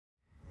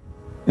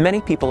Many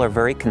people are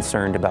very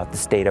concerned about the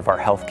state of our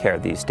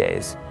healthcare these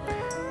days.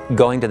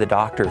 Going to the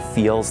doctor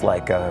feels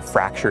like a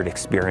fractured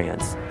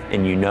experience,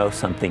 and you know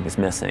something is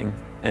missing,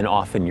 and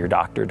often your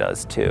doctor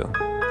does too.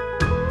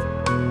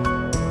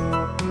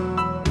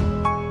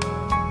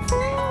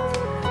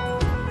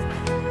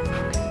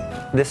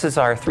 This is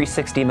our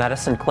 360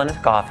 Medicine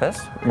Clinic office.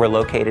 We're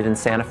located in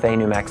Santa Fe,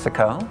 New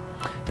Mexico.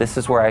 This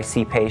is where I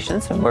see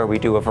patients and where we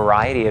do a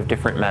variety of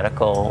different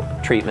medical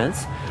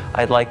treatments.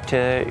 I'd like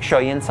to show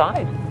you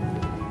inside.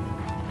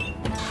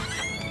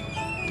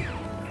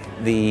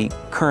 The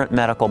current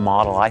medical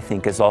model, I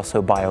think, is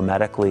also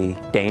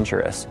biomedically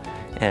dangerous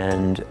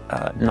and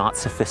not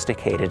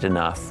sophisticated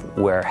enough,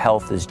 where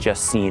health is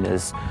just seen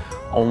as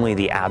only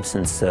the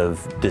absence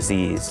of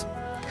disease.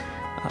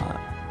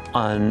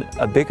 On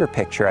a bigger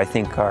picture, I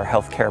think our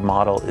healthcare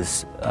model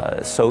is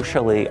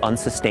socially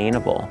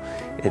unsustainable.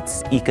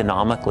 It's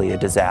economically a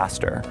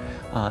disaster.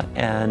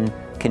 And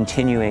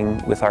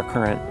continuing with our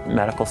current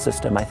medical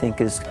system, I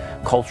think, is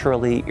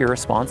culturally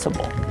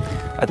irresponsible.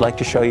 I'd like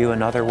to show you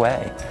another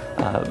way.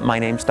 My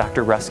name's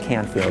Dr. Russ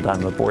Canfield.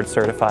 I'm a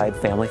board-certified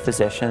family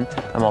physician.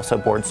 I'm also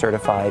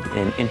board-certified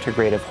in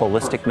integrative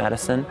holistic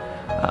medicine.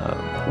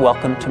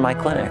 Welcome to my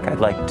clinic. I'd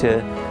like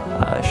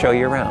to show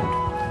you around.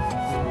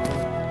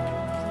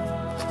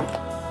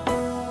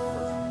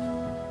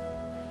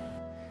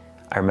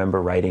 I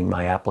remember writing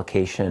my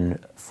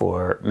application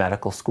for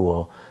medical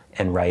school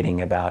and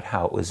writing about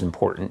how it was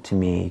important to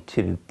me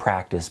to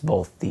practice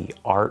both the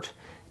art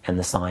and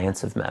the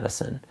science of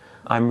medicine.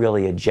 I'm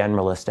really a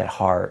generalist at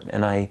heart,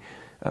 and I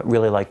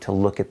really like to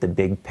look at the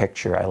big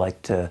picture. I like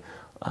to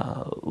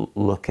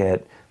look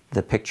at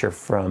the picture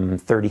from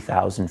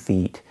 30,000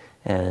 feet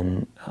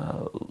and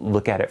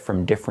look at it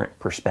from different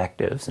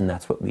perspectives, and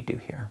that's what we do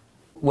here.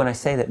 When I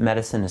say that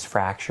medicine is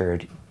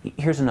fractured,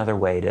 here's another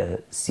way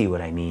to see what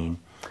I mean.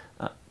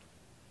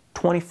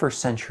 21st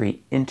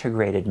century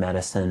integrated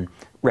medicine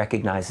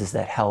recognizes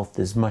that health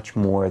is much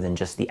more than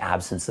just the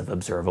absence of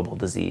observable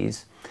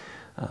disease.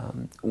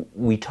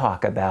 We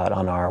talk about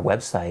on our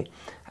website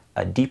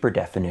a deeper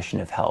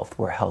definition of health,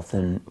 where health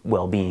and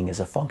well-being is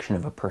a function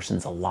of a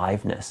person's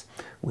aliveness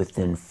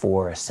within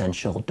 4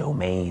 essential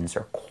domains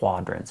or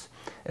quadrants,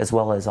 as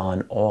well as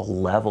on all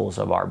levels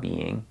of our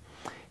being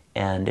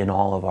and in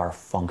all of our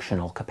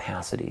functional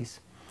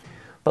capacities.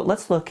 But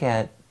let's look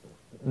at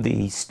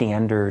the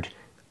standard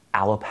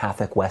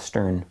allopathic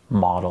Western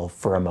model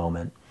for a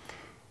moment.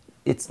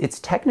 It's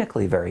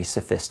technically very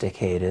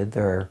sophisticated.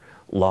 There are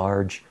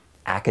large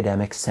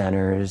academic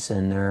centers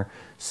and there are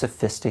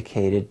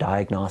sophisticated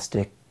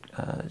diagnostic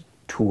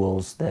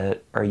tools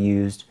that are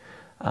used.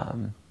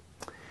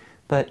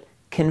 But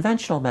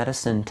conventional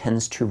medicine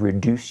tends to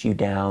reduce you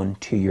down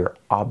to your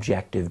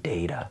objective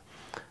data.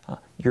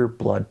 Your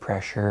blood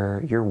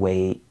pressure, your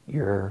weight,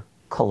 your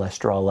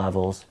cholesterol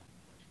levels.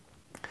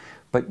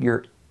 But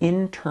your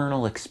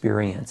internal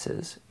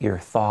experiences, your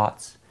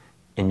thoughts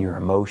and your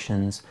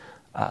emotions,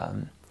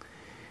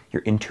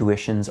 your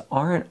intuitions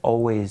aren't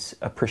always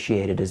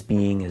appreciated as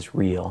being as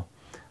real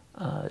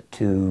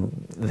to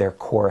their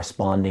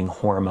corresponding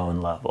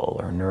hormone level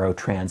or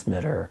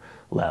neurotransmitter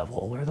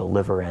level or the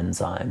liver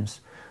enzymes.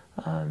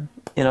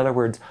 In other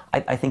words,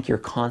 I think you're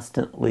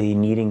constantly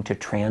needing to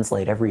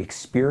translate every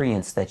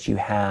experience that you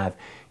have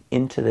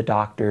into the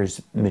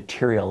doctor's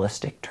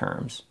materialistic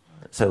terms.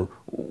 So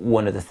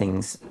one of the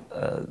things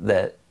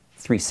that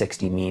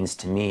 360 means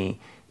to me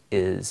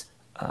is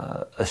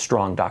a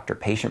strong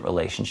doctor-patient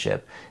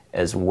relationship,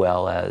 as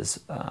well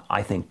as,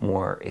 I think,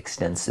 more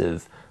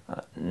extensive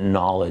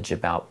knowledge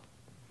about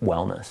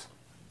wellness.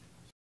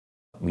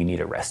 We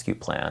need a rescue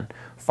plan.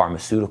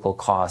 Pharmaceutical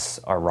costs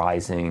are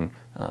rising.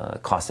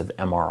 Costs of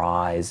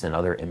MRIs and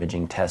other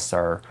imaging tests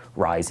are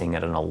rising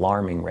at an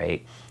alarming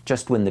rate,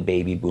 just when the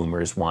baby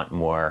boomers want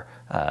more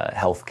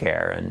health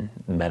care and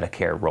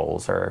Medicare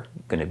rolls are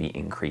going to be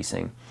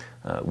increasing.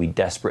 We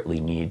desperately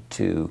need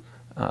to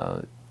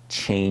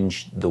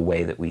change the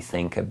way that we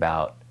think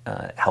about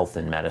health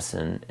and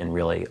medicine and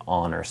really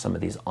honor some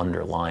of these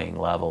underlying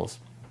levels.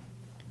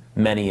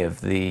 Many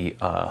of the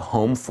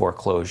home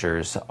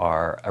foreclosures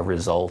are a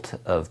result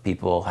of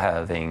people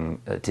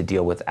having to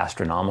deal with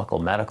astronomical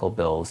medical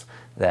bills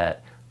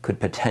that could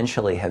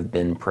potentially have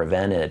been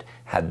prevented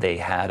had they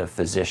had a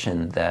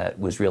physician that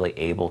was really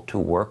able to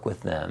work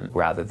with them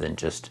rather than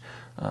just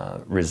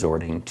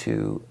resorting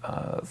to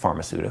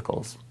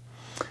pharmaceuticals.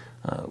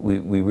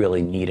 We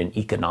really need an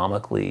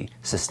economically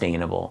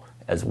sustainable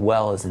as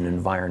well as an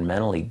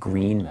environmentally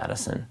green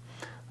medicine.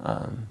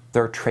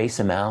 There are trace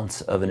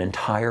amounts of an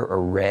entire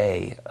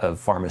array of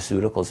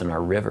pharmaceuticals in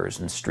our rivers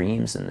and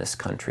streams in this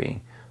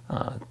country,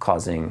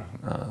 causing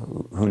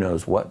who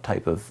knows what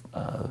type of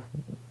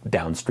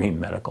downstream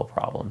medical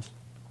problems.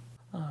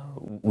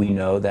 We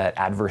know that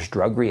adverse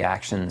drug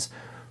reactions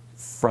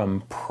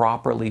from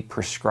properly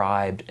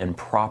prescribed and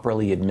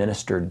properly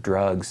administered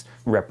drugs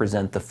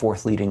represent the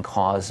 4th leading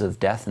cause of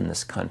death in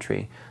this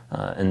country.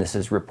 And this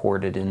is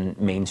reported in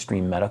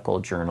mainstream medical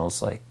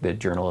journals like the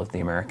Journal of the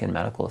American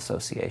Medical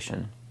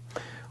Association.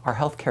 Our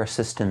healthcare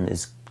system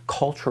is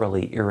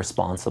culturally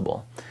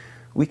irresponsible.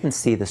 we can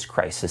see this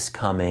crisis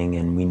coming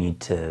and we need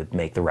to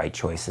make the right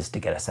choices to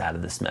get us out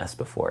of this mess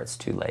before it's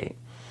too late.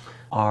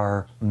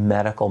 Our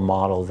medical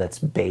model that's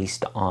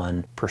based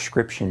on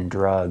prescription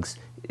drugs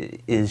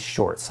is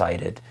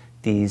short-sighted.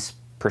 These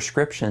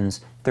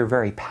prescriptions, they're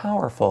very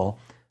powerful,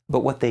 but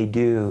what they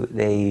do,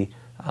 they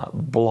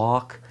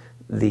block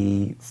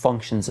the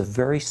functions of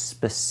very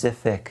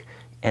specific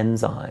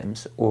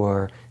enzymes,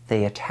 or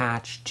they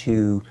attach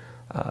to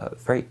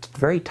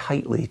very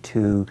tightly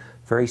to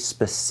very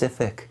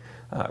specific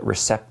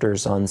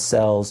receptors on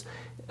cells,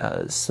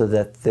 so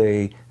that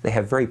they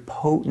have very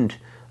potent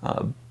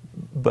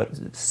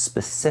but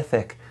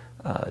specific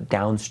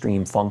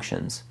downstream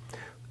functions.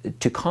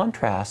 To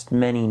contrast,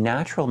 many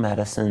natural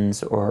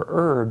medicines or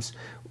herbs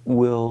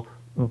will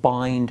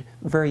bind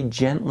very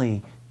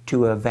gently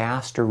to a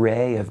vast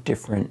array of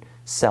different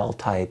cell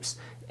types,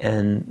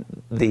 and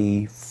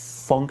the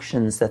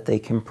functions that they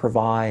can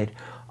provide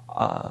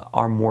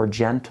are more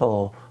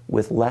gentle,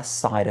 with less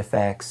side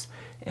effects,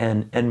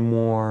 and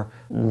more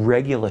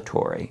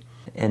regulatory,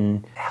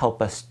 and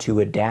help us to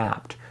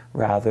adapt,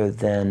 rather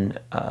than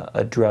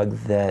a drug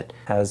that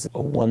has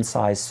a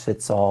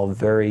one-size-fits-all,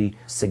 very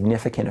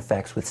significant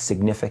effects with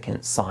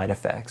significant side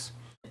effects.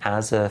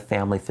 As a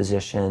family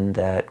physician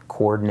that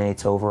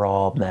coordinates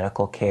overall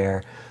medical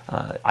care,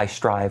 I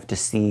strive to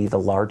see the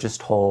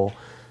largest whole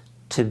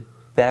to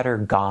better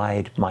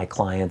guide my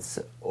clients'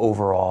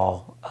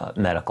 overall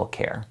medical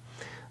care.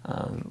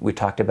 We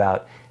talked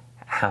about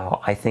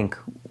how I think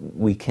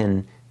we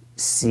can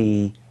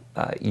see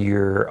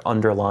your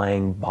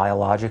underlying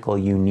biological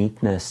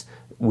uniqueness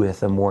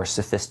with a more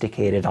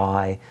sophisticated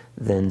eye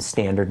than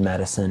standard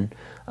medicine,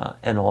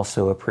 and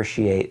also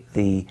appreciate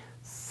the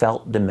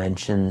felt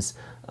dimensions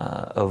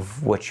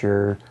of what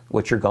you're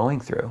going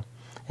through,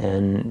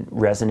 and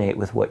resonate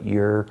with what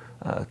your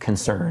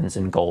concerns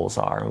and goals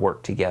are, and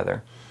work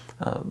together.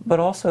 But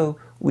also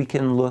we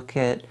can look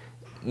at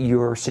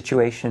your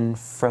situation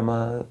from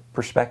a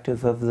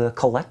perspective of the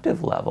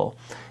collective level,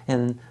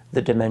 and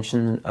the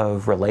dimension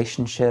of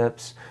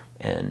relationships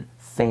and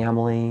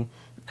family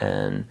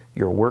and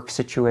your work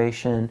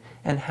situation,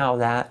 and how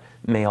that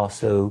may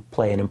also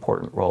play an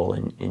important role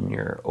in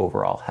your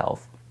overall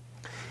health.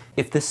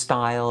 If this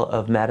style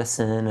of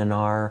medicine and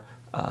our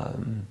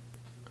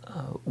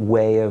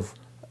way of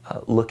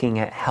looking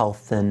at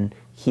health and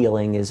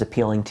healing is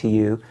appealing to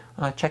you,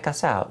 check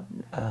us out.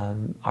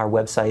 Our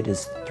website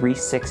is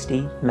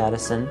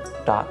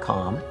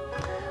 360medicine.com.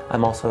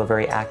 I'm also a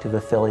very active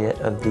affiliate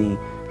of the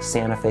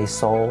Santa Fe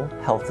Soul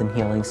Health and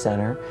Healing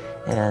Center,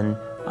 and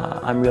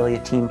I'm really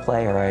a team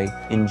player. I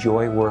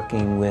enjoy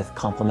working with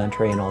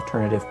complementary and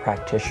alternative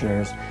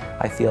practitioners.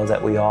 I feel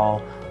that we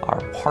all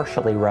are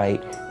partially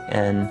right,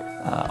 and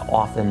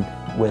often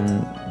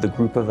when the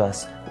group of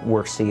us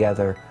works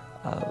together,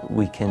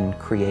 we can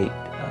create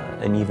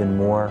an even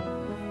more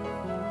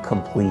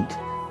complete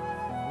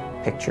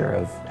picture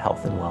of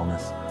health and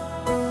wellness.